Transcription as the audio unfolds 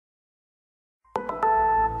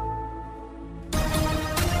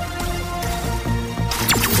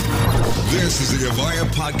This is the Avaya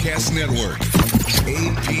Podcast Network.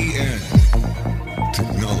 APN.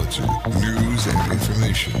 Technology, news, and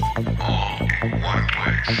information. All in one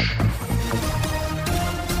place.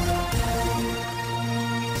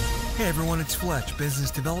 Hey everyone, it's Fletch,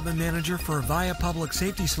 Business Development Manager for Avaya Public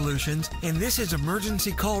Safety Solutions, and this is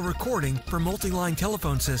emergency call recording for multi-line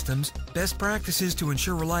telephone systems, best practices to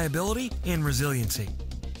ensure reliability and resiliency.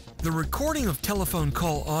 The recording of telephone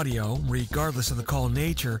call audio, regardless of the call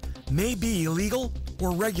nature, may be illegal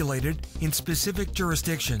or regulated in specific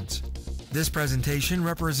jurisdictions. This presentation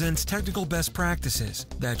represents technical best practices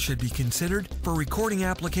that should be considered for recording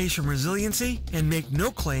application resiliency and make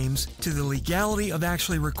no claims to the legality of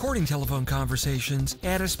actually recording telephone conversations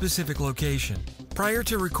at a specific location. Prior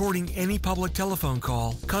to recording any public telephone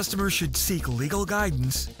call, customers should seek legal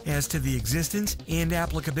guidance as to the existence and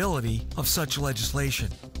applicability of such legislation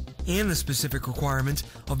and the specific requirements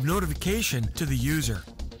of notification to the user.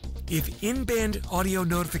 If in-band audio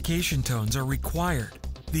notification tones are required,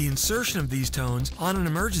 the insertion of these tones on an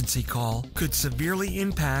emergency call could severely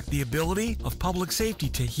impact the ability of public safety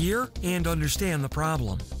to hear and understand the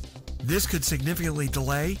problem. This could significantly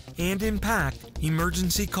delay and impact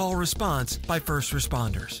emergency call response by first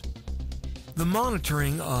responders. The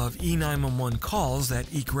monitoring of E911 calls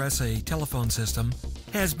that egress a telephone system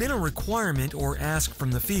has been a requirement or ask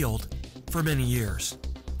from the field for many years.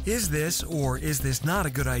 Is this or is this not a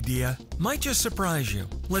good idea might just surprise you.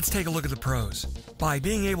 Let's take a look at the pros. By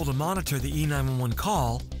being able to monitor the E911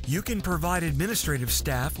 call, you can provide administrative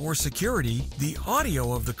staff or security the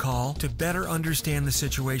audio of the call to better understand the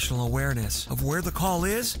situational awareness of where the call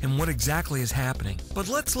is and what exactly is happening. But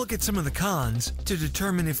let's look at some of the cons to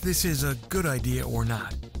determine if this is a good idea or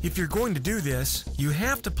not. If you're going to do this, you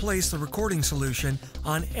have to place the recording solution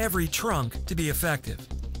on every trunk to be effective.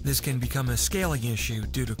 This can become a scaling issue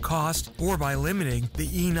due to cost or by limiting the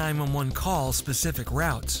E911 call specific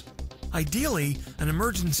routes. Ideally, an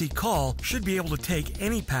emergency call should be able to take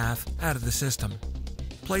any path out of the system.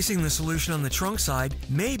 Placing the solution on the trunk side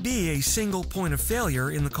may be a single point of failure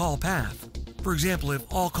in the call path. For example, if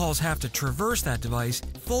all calls have to traverse that device,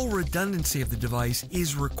 full redundancy of the device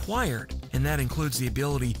is required, and that includes the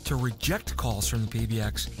ability to reject calls from the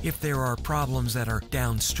PBX if there are problems that are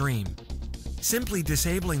downstream. Simply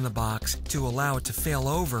disabling the box to allow it to fail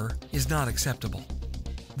over is not acceptable.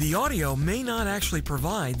 The audio may not actually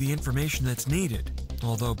provide the information that's needed.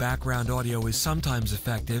 Although background audio is sometimes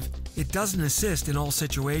effective, it doesn't assist in all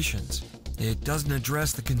situations. It doesn't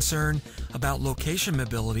address the concern about location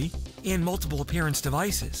mobility and multiple appearance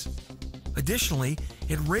devices. Additionally,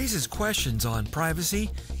 it raises questions on privacy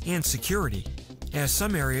and security, as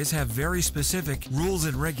some areas have very specific rules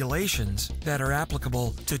and regulations that are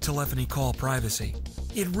applicable to telephony call privacy.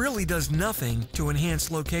 It really does nothing to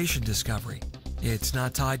enhance location discovery. It's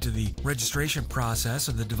not tied to the registration process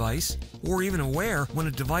of the device or even aware when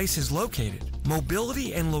a device is located.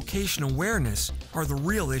 Mobility and location awareness are the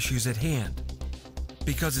real issues at hand.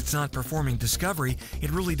 Because it's not performing discovery, it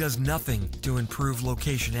really does nothing to improve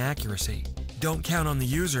location accuracy. Don't count on the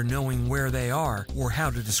user knowing where they are or how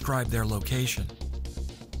to describe their location.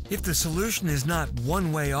 If the solution is not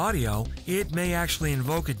one-way audio, it may actually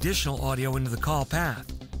invoke additional audio into the call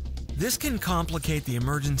path. This can complicate the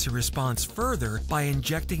emergency response further by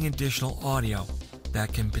injecting additional audio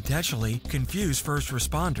that can potentially confuse first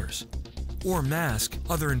responders or mask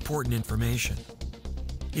other important information.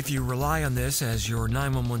 If you rely on this as your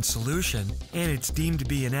 911 solution and it's deemed to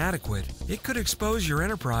be inadequate, it could expose your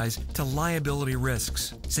enterprise to liability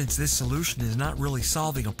risks. Since this solution is not really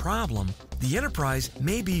solving a problem, the enterprise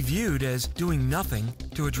may be viewed as doing nothing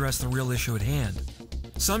to address the real issue at hand.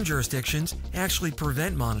 Some jurisdictions actually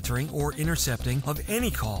prevent monitoring or intercepting of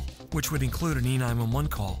any call, which would include an E911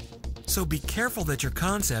 call. So be careful that your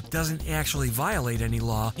concept doesn't actually violate any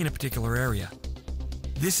law in a particular area.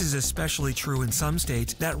 This is especially true in some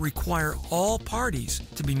states that require all parties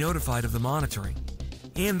to be notified of the monitoring.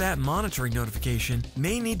 And that monitoring notification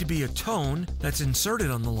may need to be a tone that's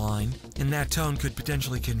inserted on the line, and that tone could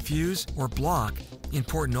potentially confuse or block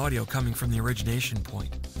important audio coming from the origination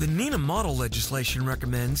point. The NENA model legislation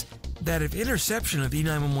recommends that if interception of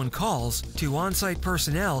E911 calls to on-site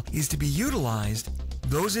personnel is to be utilized,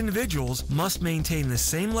 those individuals must maintain the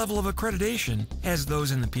same level of accreditation as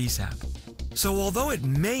those in the PSAP. So although it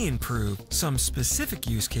may improve some specific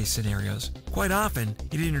use case scenarios, quite often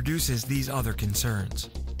it introduces these other concerns.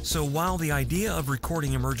 So while the idea of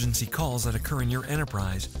recording emergency calls that occur in your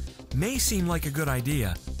enterprise may seem like a good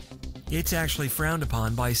idea, it's actually frowned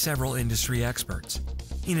upon by several industry experts.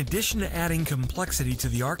 In addition to adding complexity to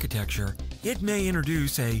the architecture, it may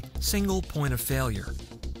introduce a single point of failure.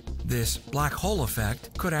 This black hole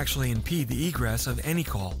effect could actually impede the egress of any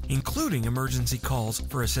call, including emergency calls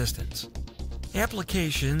for assistance.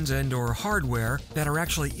 Applications and/or hardware that are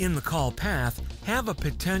actually in the call path have a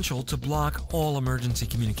potential to block all emergency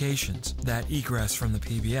communications that egress from the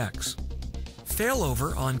PBX.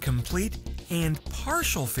 Failover on complete and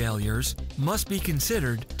partial failures must be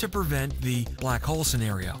considered to prevent the black hole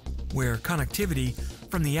scenario, where connectivity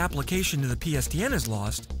from the application to the PSTN is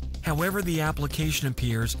lost, however the application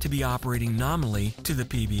appears to be operating nominally to the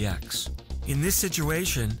PBX. In this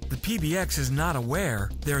situation, the PBX is not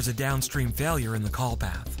aware there is a downstream failure in the call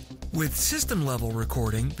path. With system-level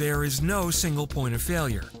recording, there is no single point of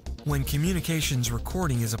failure. When communications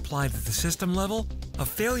recording is applied at the system level, a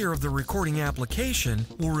failure of the recording application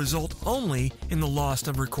will result only in the loss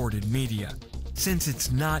of recorded media. Since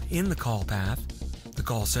it's not in the call path, the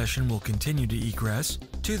call session will continue to egress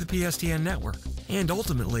to the PSTN network and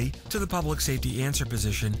ultimately to the public safety answer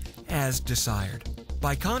position as desired.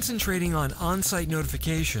 By concentrating on on-site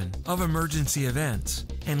notification of emergency events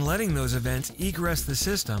and letting those events egress the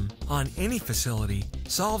system on any facility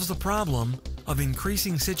solves the problem of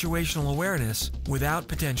increasing situational awareness without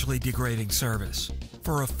potentially degrading service.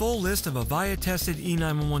 For a full list of Avaya-tested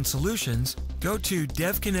E911 solutions, go to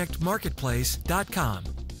devconnectmarketplace.com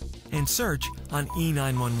and search on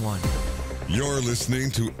E911. You're listening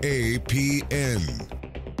to APN,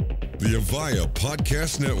 the Avaya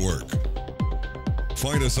Podcast Network.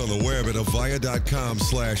 Find us on the web at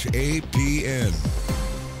avaya.com/APN.